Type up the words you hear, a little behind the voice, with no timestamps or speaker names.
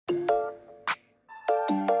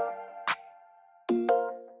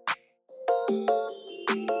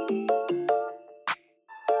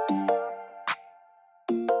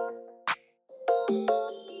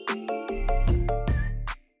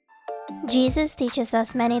Jesus teaches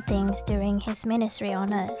us many things during his ministry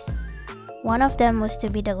on earth. One of them was to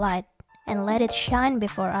be the light and let it shine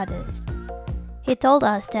before others. He told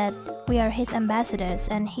us that we are his ambassadors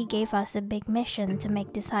and he gave us a big mission to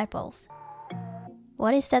make disciples.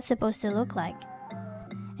 What is that supposed to look like?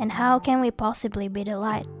 And how can we possibly be the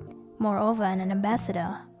light, moreover an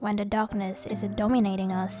ambassador, when the darkness is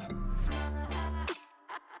dominating us?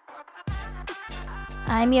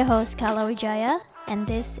 I'm your host Kala Wijaya, and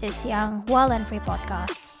this is Young, Wild and Free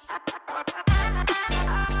Podcast.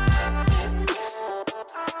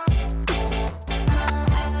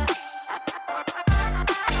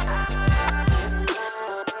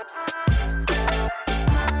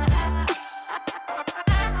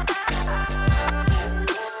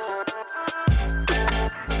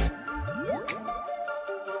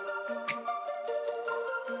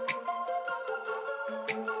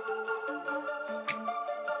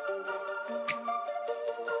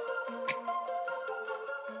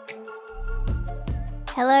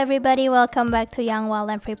 Hello everybody, welcome back to Young, Wild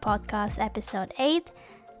and Free Podcast episode 8,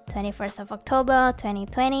 21st of October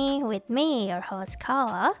 2020 with me, your host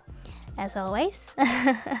Kala, as always.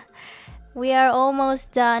 We are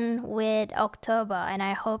almost done with October and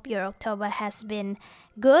I hope your October has been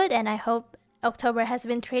good and I hope October has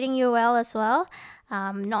been treating you well as well.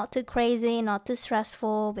 Not too crazy, not too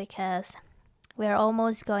stressful because we're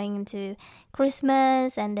almost going into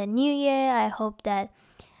Christmas and the New Year. I hope that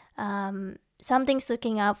something's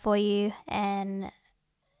looking up for you, and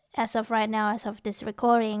as of right now, as of this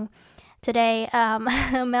recording today,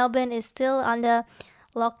 Melbourne is still under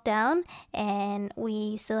lockdown and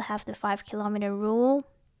we still have the 5-kilometer rule,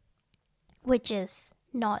 which is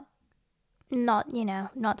not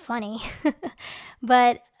funny.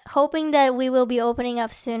 But hoping that we will be opening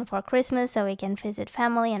up soon for Christmas so we can visit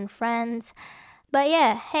family and friends. But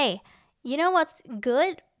yeah, hey, you know what's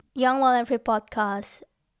good? Young, Wild and Free Podcast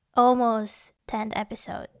almost 10th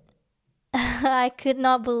episode. I could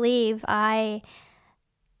not believe I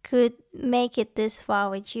could make it this far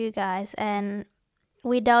with you guys, and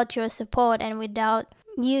without your support and without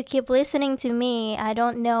you keep listening to me, I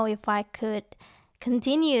don't know if I could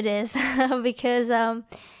continue this because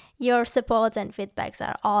your support and feedbacks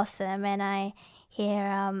are awesome, and I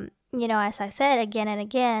hear as I said again and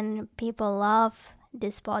again, people love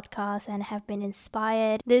this podcast and have been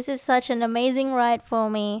inspired. This is such an amazing ride for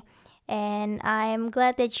me, and I'm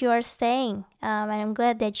glad that you are staying, and I'm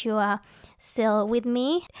glad that you are still with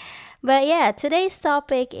me. But yeah, today's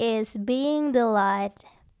topic is being the light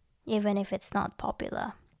even if it's not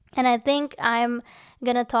popular, and I think I'm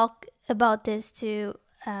gonna talk about this to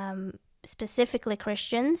specifically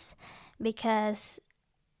Christians, because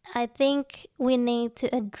I think we need to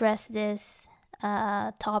address this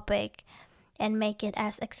topic and make it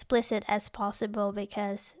as explicit as possible,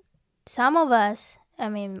 because sometimes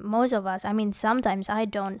I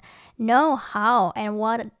don't know how and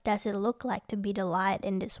what does it look like to be the light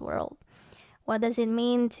in this world. What does it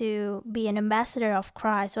mean to be an ambassador of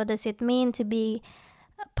Christ? What does it mean to be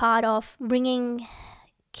a part of bringing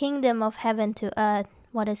kingdom of heaven to earth?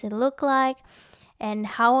 What does it look like? And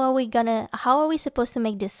how are we supposed to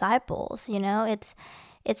make disciples? It's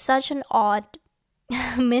such an odd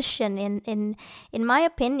mission in my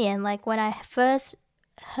opinion. Like when I first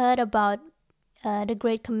heard about the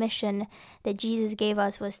Great Commission that Jesus gave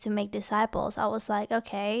us was to make disciples, I was like,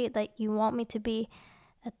 okay, like you want me to be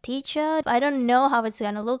a teacher? I don't know how it's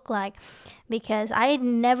gonna look like, because I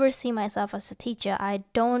never see myself as a teacher. I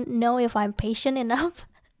don't know if I'm patient enough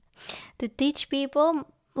to teach people,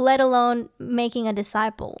 let alone making a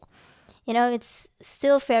disciple. It's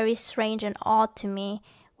still very strange and odd to me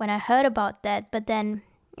when I heard about that. But then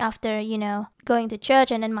after, going to church,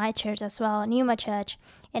 and then my church as well, Numa Church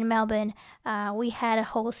in Melbourne, we had a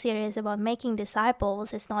whole series about making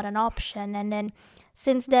disciples. It's not an option. And then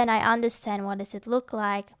since then, I understand what does it look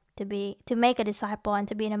like to make a disciple and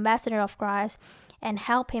to be an ambassador of Christ and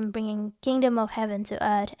help him bringing kingdom of heaven to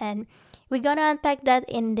earth. And we're gonna unpack that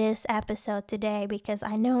in this episode today, because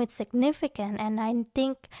I know it's significant, and I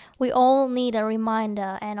think we all need a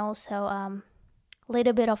reminder and also a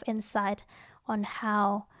little bit of insight on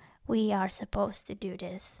how we are supposed to do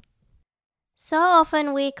this. So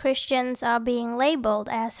often we Christians are being labeled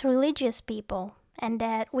as religious people, and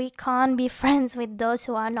that we can't be friends with those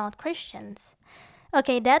who are not Christians.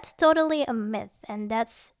 Okay, that's totally a myth, and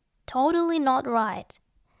that's totally not right.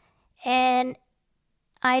 And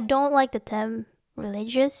I don't like the term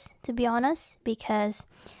religious, to be honest, because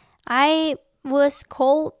I was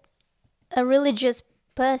called a religious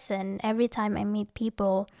person. Every time I meet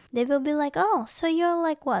people, they will be like, oh, so you're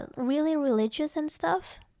like what, really religious and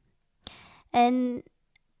stuff? And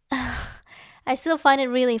I still find it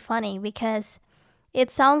really funny because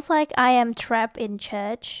it sounds like I am trapped in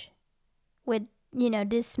church with,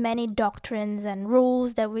 this many doctrines and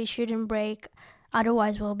rules that we shouldn't break,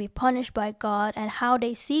 otherwise we'll be punished by God. And how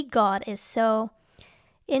they see God is so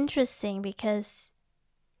interesting because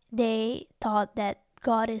they thought that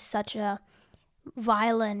God is such a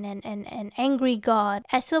violent and angry God.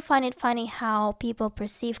 I still find it funny how people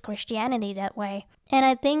perceive Christianity that way. And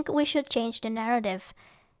I think we should change the narrative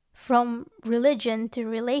from religion to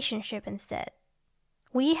relationship instead.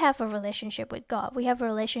 We have a relationship with God. We have a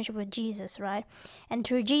relationship with Jesus, right? And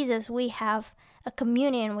through Jesus, we have a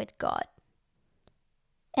communion with God.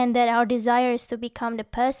 And that our desire is to become the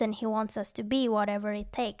person He wants us to be, whatever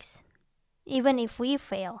it takes. Even if we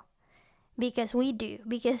fail. Because we do.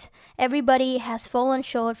 Because everybody has fallen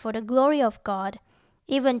short for the glory of God.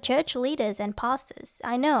 Even church leaders and pastors.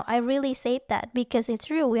 I know, I really say that because it's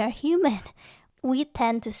true. We are human. We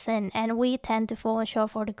tend to sin and we tend to fall short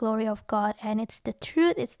for the glory of God. And it's the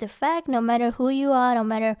truth, it's the fact, no matter who you are, no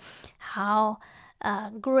matter how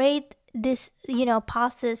great this,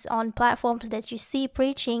 pastors on platforms that you see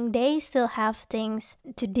preaching, they still have things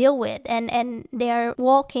to deal with. And they're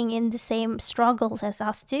walking in the same struggles as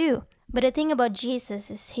us too. But the thing about Jesus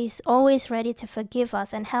is He's always ready to forgive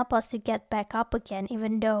us and help us to get back up again,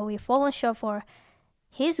 even though we've fallen short for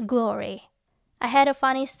His glory. I had a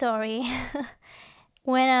funny story.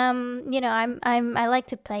 When I like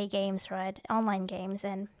to play games, right? Online games,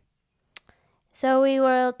 and so we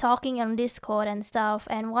were talking on Discord and stuff,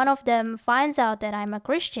 and one of them finds out that I'm a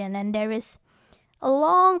Christian, and there is a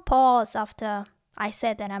long pause after I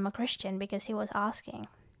said that I'm a Christian because he was asking.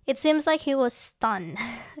 It seems like he was stunned,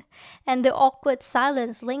 and the awkward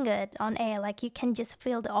silence lingered on air, like you can just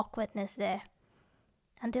feel the awkwardness there.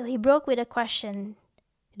 Until he broke with a question,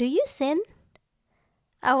 "Do you sin?"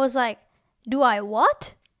 I was like, "Do I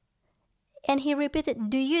what?" And he repeated,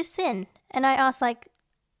 "Do you sin?" And I asked, like,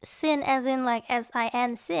 sin as in like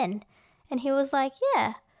S-I-N, sin. And he was like,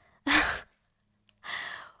 "Yeah."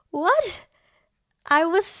 What? I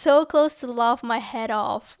was so close to laugh my head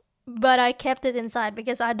off, but I kept it inside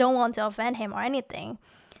because I don't want to offend him or anything.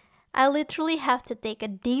 I literally have to take a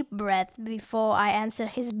deep breath before I answer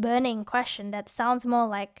his burning question that sounds more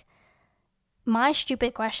like my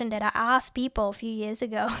stupid question that I asked people a few years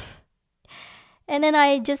ago. And then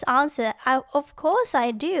I just answered, of course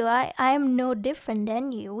I do. I am no different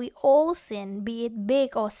than you. We all sin, be it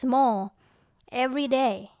big or small, every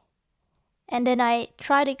day. And then I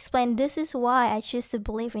try to explain this is why I choose to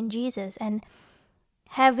believe in Jesus. And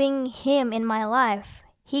having Him in my life,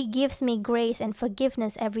 He gives me grace and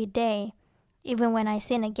forgiveness every day, even when I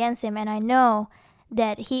sin against Him. And I know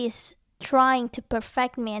that He is trying to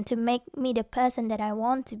perfect me and to make me the person that I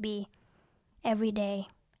want to be every day.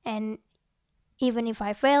 And even if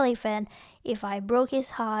I fail, if I broke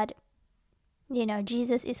His heart,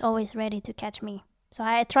 Jesus is always ready to catch me. So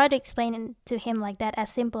I try to explain it to him like that, as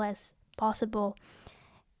simple as possible.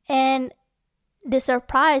 And the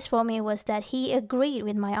surprise for me was that he agreed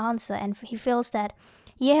with my answer, and he feels that,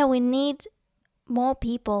 yeah, we need more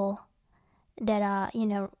people that are,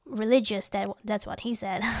 religious. That's what he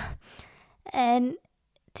said. And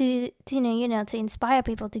to inspire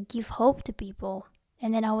people, to give hope to people.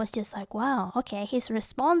 And then I was just like, wow, okay, his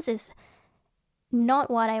response is not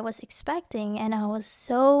what I was expecting. And I was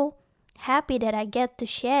so happy that I get to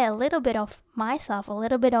share a little bit of myself, a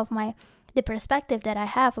little bit of the perspective that I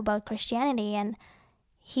have about Christianity. And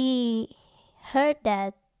he heard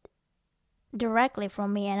that directly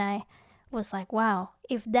from me. And I was like, wow,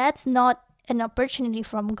 if that's not an opportunity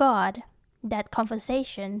from God, that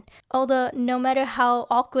conversation, although no matter how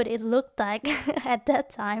awkward it looked like at that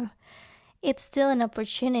time, it's still an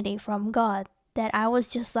opportunity from God, that I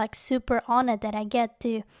was just like super honored that I get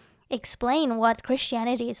to explain what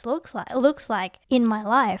Christianity looks like in my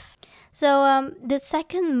life. So the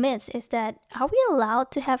second myth is that, are we allowed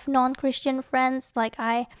to have non-Christian friends? Like,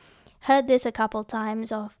 I heard this a couple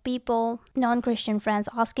times of people, non-Christian friends,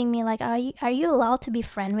 asking me like, are you allowed to be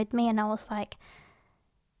friend with me? And I was like,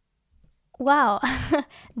 wow,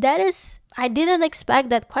 I didn't expect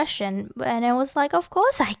that question. And I was like, of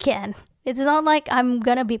course I can. It's not like I'm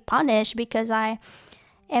gonna be punished because I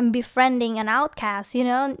am befriending an outcast,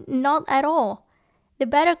 not at all. The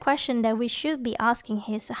better question that we should be asking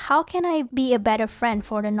is, how can I be a better friend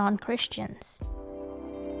for the non-Christians?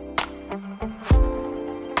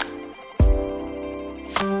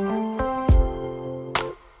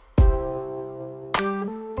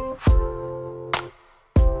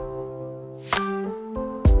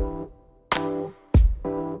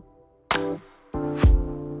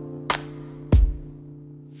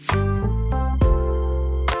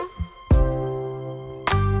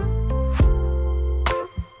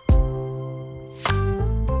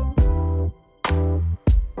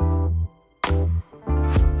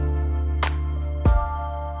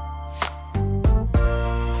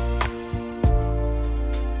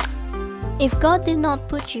 If God did not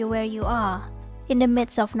put you where you are, in the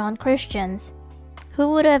midst of non-Christians,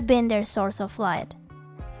 who would have been their source of light?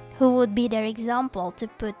 Who would be their example to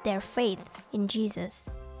put their faith in Jesus?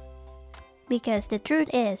 Because the truth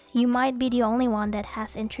is, you might be the only one that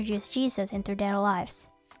has introduced Jesus into their lives.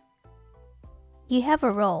 You have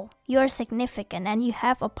a role, you are significant, and you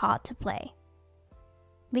have a part to play.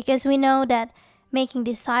 Because we know that making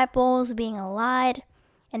disciples, being a light,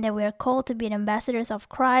 and that we are called to be the ambassadors of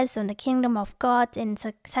Christ and the kingdom of God in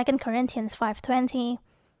 2 Corinthians 5:20.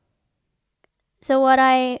 So what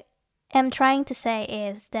I am trying to say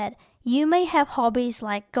is that you may have hobbies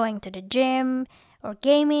like going to the gym, or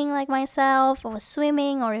gaming like myself, or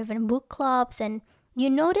swimming, or even book clubs, and you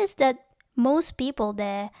notice that most people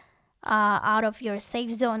there are out of your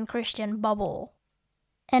safe zone Christian bubble.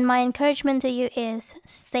 And my encouragement to you is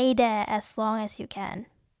stay there as long as you can.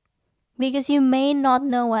 Because you may not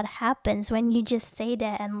know what happens when you just stay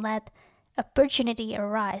there and let opportunity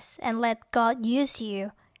arise and let God use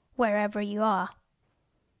you wherever you are.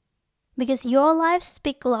 Because your life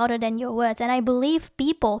speaks louder than your words, and I believe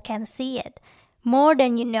people can see it more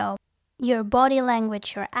than you know. Your body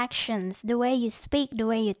language, your actions, the way you speak, the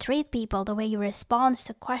way you treat people, the way you respond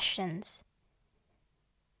to questions.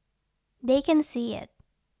 They can see it.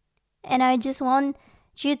 And I just want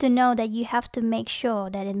you to know that you have to make sure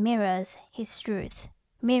that it mirrors His truth,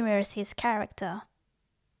 mirrors His character.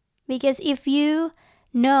 Because if you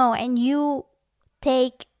know and you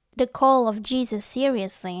take the call of Jesus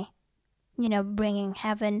seriously, bringing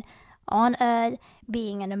heaven on earth,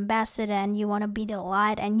 being an ambassador, and you want to be the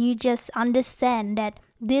light, and you just understand that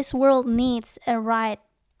this world needs a right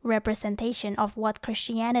representation of what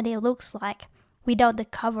Christianity looks like without the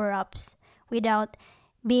cover-ups, without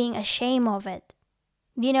being ashamed of it.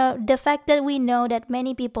 The fact that we know that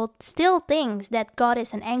many people still think that God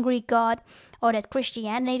is an angry God, or that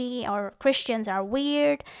Christianity or Christians are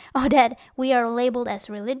weird, or that we are labeled as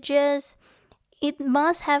religious, it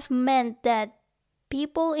must have meant that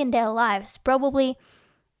people in their lives, probably,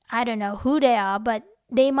 I don't know who they are, but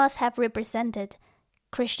they must have represented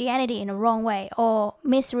Christianity in a wrong way or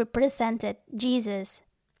misrepresented Jesus,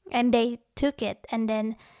 and they took it and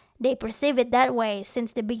then they perceive it that way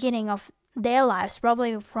since the beginning of their lives,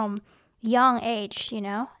 probably from young age,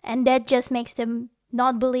 and that just makes them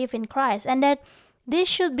not believe in Christ. And that this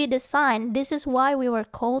should be the sign. This is why we were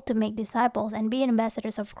called to make disciples and be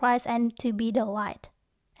ambassadors of Christ and to be the light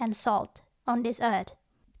and salt on this earth.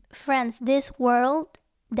 Friends, this world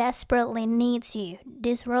desperately needs you.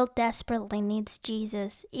 This world desperately needs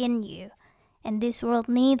Jesus in you. And this world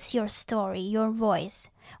needs your story, your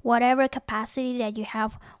voice. Whatever capacity that you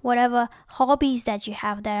have, whatever hobbies that you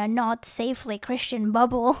have that are not safely Christian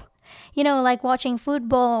bubble, like watching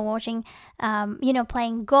football or watching,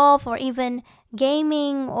 playing golf or even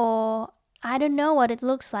gaming, or I don't know what it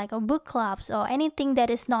looks like, or book clubs or anything that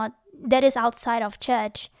is outside of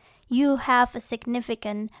church. You have a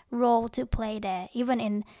significant role to play there, even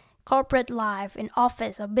in corporate life, in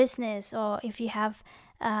office or business, or if you have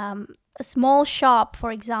a small shop,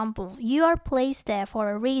 for example. You are placed there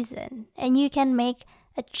for a reason, and you can make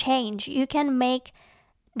a change. You can make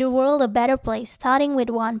the world a better place, starting with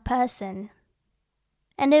one person.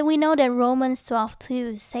 And then we know that Romans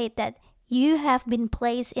 12:2 said that you have been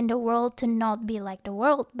placed in the world to not be like the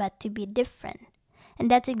world, but to be different.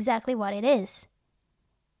 And that's exactly what it is.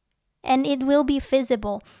 And it will be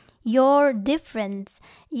visible. Your difference,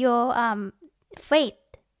 your faith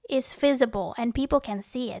is visible, and people can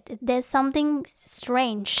see it. There's something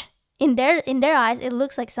strange in their eyes. It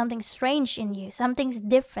looks like something strange in you. Something's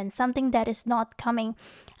different. Something that is not coming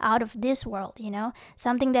out of this world.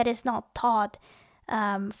 Something that is not taught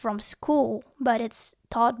from school, but it's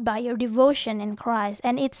taught by your devotion in Christ,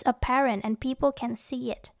 and it's apparent, and people can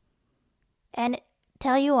see it. And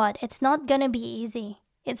tell you what, it's not gonna be easy.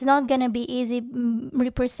 It's not gonna be easy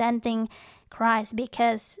representing Christ,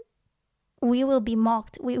 because we will be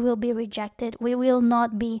mocked, we will be rejected, we will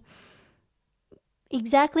not be.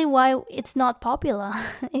 Exactly why it's not popular.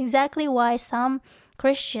 Exactly why some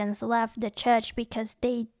Christians left the church, because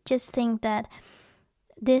they just think that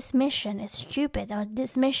this mission is stupid, or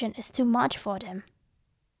this mission is too much for them,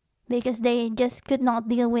 because they just could not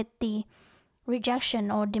deal with the rejection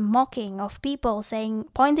or the mocking of people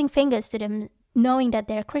pointing fingers to them, knowing that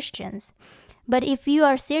they're Christians. But if you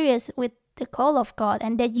are serious with the call of God,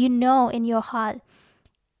 and that in your heart,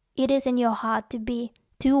 it is in your heart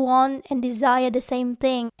to want and desire the same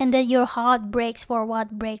thing, and that your heart breaks for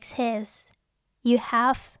what breaks His, you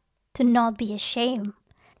have to not be ashamed.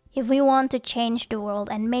 If we want to change the world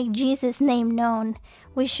and make Jesus' name known,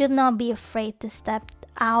 we should not be afraid to step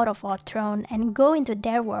out of our throne and go into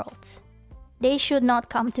their worlds. They should not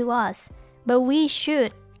come to us, but we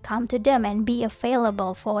should come to them and be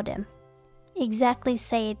available for them. Exactly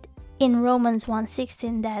said in Romans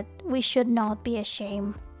 1:16 that we should not be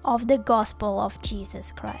ashamed of the gospel of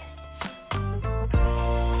Jesus Christ.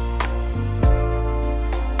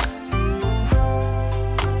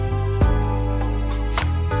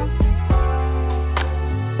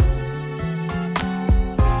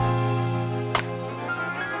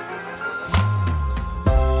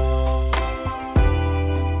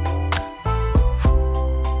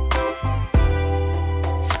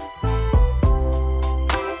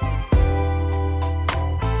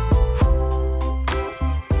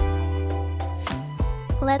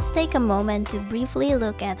 Let's take a moment to briefly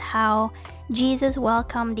look at how Jesus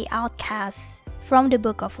welcomed the outcasts from the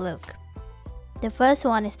book of Luke. The first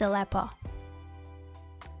one is the leper.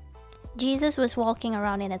 Jesus was walking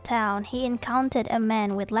around in a town. He encountered a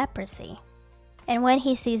man with leprosy. And when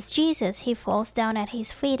he sees Jesus, he falls down at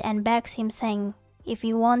his feet and begs him, saying, "If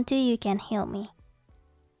you want to, you can heal me."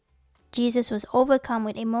 Jesus was overcome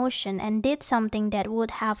with emotion and did something that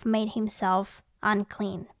would have made himself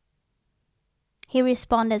unclean. He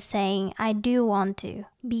responded saying, "I do want to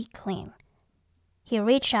be clean." He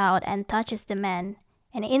reached out and touches the man,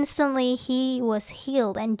 and instantly he was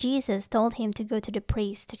healed, and Jesus told him to go to the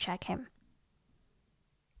priest to check him.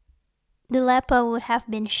 The leper would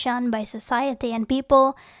have been shunned by society, and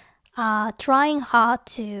people are trying hard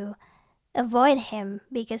to avoid him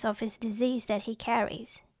because of his disease that he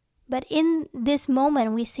carries. But in this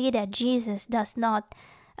moment, we see that Jesus does not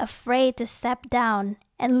afraid to step down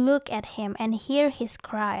and look at him and hear his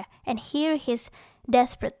cry and hear his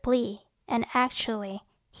desperate plea and actually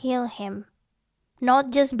heal him. Not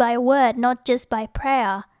just by word, not just by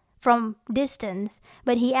prayer from distance,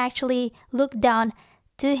 but he actually looked down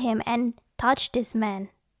to him and touched this man.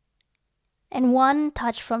 And one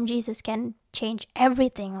touch from Jesus can change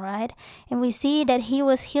everything, right? And we see that he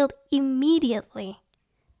was healed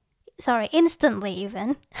instantly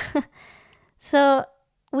even. So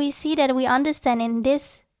we see that we understand in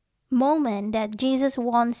this moment that Jesus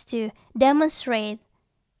wants to demonstrate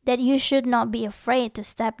that you should not be afraid to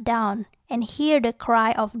step down and hear the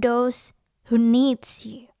cry of those who needs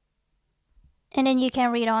you. And then you can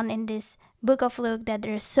read on in this book of Luke that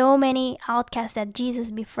there's so many outcasts that Jesus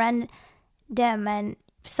befriended them, and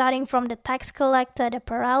starting from the tax collector, the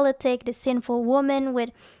paralytic, the sinful woman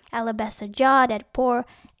with alabaster jar that poured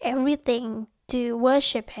everything to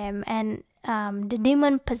worship him, and the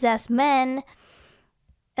demon-possessed man,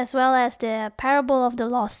 as well as the parable of the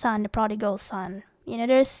lost son, the prodigal son.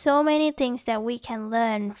 There's so many things that we can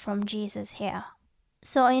learn from Jesus here.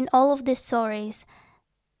 So in all of these stories,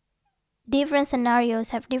 different scenarios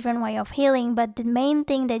have different way of healing, but the main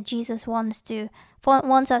thing that Jesus wants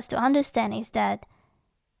us to understand is that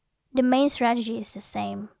the main strategy is the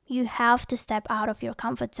same. You have to step out of your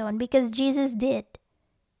comfort zone, because Jesus did.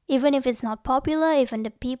 Even if it's not popular, even the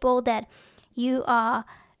people that you are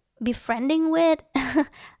befriending with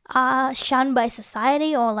are shunned by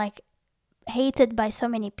society or hated by so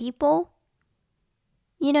many people.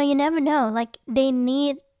 You never know. They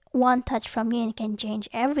need one touch from you and it can change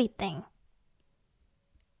everything.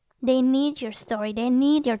 They need your story. They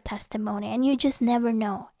need your testimony, and you just never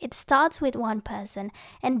know. It starts with one person,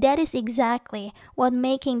 and that is exactly what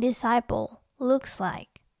making disciple looks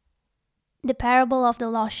like. The parable of the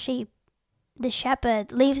lost sheep. The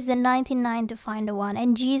shepherd leaves the 99 to find the one,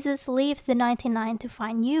 and Jesus leaves the 99 to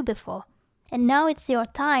find you before. And now it's your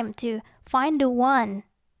time to find the one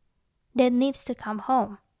that needs to come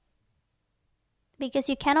home. Because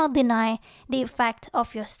you cannot deny the effect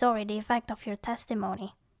of your story, the effect of your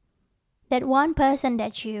testimony. That one person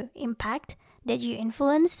that you impact, that you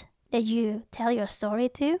influenced, that you tell your story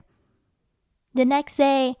to, the next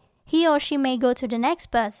day, he or she may go to the next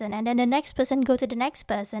person, and then the next person go to the next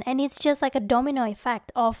person, and it's just like a domino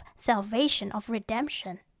effect of salvation, of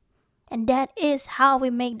redemption. And that is how we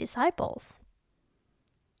make disciples.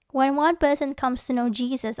 When one person comes to know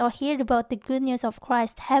Jesus or hear about the good news of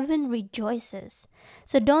Christ, heaven rejoices.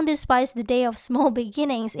 So don't despise the day of small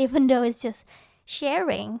beginnings, even though it's just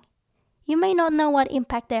sharing. You may not know what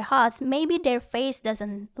impact their hearts. Maybe their face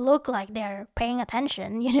doesn't look like they're paying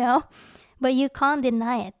attention, but you can't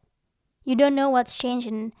deny it. You don't know what's changed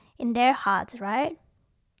in their hearts, right?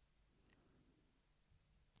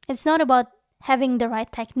 It's not about having the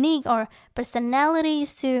right technique or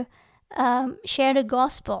personalities to share the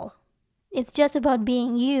gospel. It's just about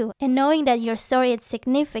being you and knowing that your story is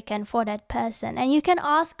significant for that person. And you can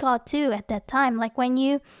ask God too at that time. Like when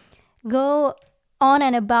you go on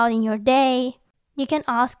and about in your day, you can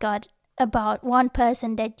ask God about one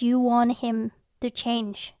person that you want him to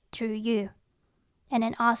change through you. and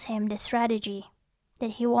then ask Him the strategy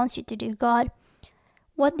that He wants you to do. God,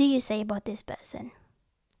 what do you say about this person?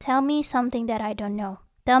 Tell me something that I don't know.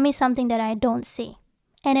 Tell me something that I don't see.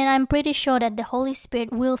 And then I'm pretty sure that the Holy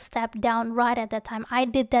Spirit will step down right at that time. I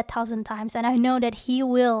did that 1,000 times, and I know that He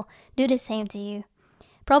will do the same to you.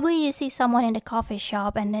 Probably you see someone in the coffee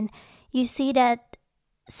shop, and then you see that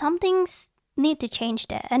some things need to change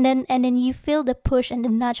there. And then you feel the push and the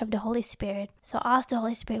nudge of the Holy Spirit. So ask the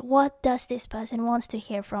Holy Spirit, what does this person wants to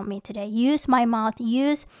hear from me today? Use my mouth,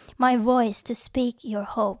 use my voice to speak your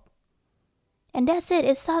hope. And that's it.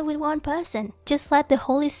 It starts with one person. Just let the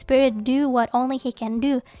Holy Spirit do what only He can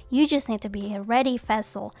do. You just need to be a ready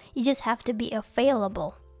vessel. You just have to be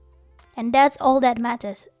available. And that's all that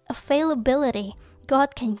matters. Availability.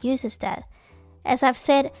 God can use that. As I've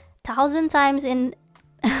said 1,000 times in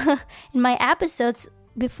my episodes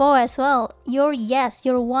before as well, your yes,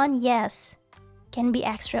 your one yes can be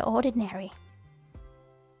extraordinary.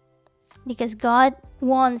 Because God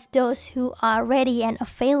wants those who are ready and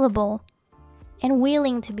available and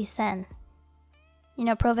willing to be sent.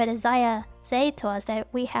 Prophet Isaiah said to us that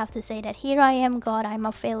we have to say that, here I am, God, I'm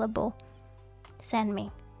available. Send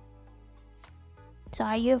me. So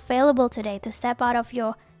are you available today to step out of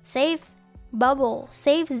your safe bubble,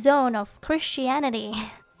 safe zone of Christianity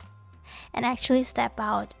and actually step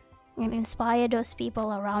out and inspire those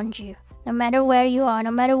people around you? No matter where you are, no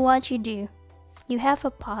matter what you do, you have a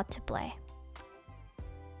part to play.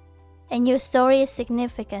 And your story is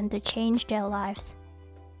significant to change their lives.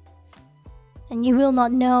 And you will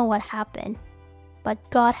not know what happened, but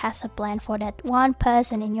God has a plan for that one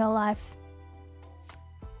person in your life.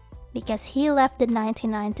 Because He left the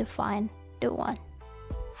 99 to find the one.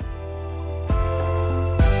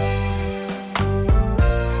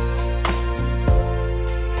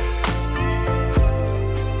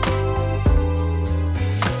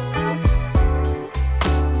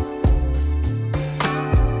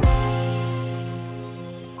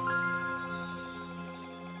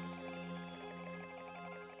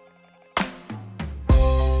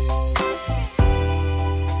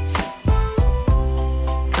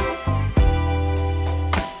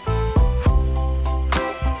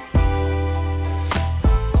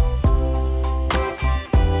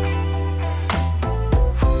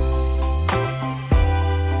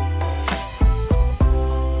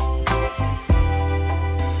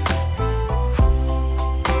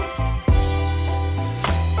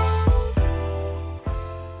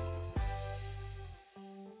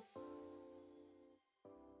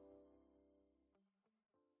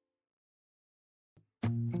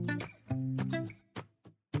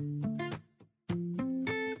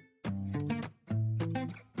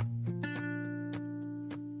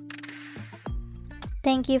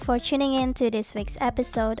 Thank you for tuning in to this week's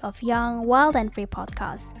episode of Young, Wild and Free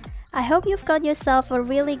podcast. I hope you've got yourself a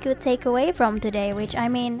really good takeaway from today, which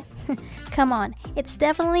come on, it's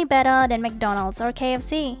definitely better than McDonald's or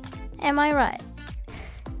KFC. Am I right?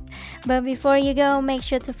 But before you go, make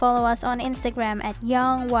sure to follow us on Instagram at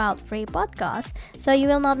Young, Wild, Free podcast so you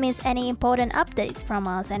will not miss any important updates from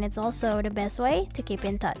us, and it's also the best way to keep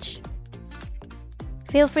in touch.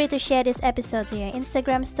 Feel free to share this episode to your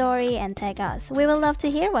Instagram story and tag us. We will love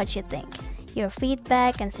to hear what you think. Your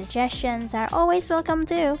feedback and suggestions are always welcome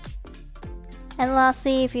too. And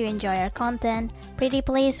lastly, if you enjoy our content, pretty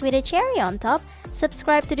please with a cherry on top,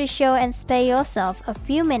 subscribe to the show and spare yourself a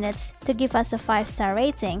few minutes to give us a 5-star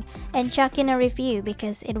rating and chuck in a review,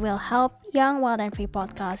 because it will help Young, Wild and Free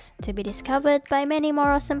podcast to be discovered by many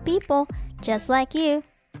more awesome people just like you.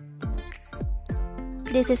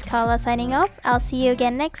 This is Carla signing off. I'll see you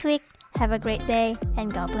again next week. Have a great day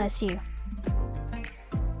and God bless you.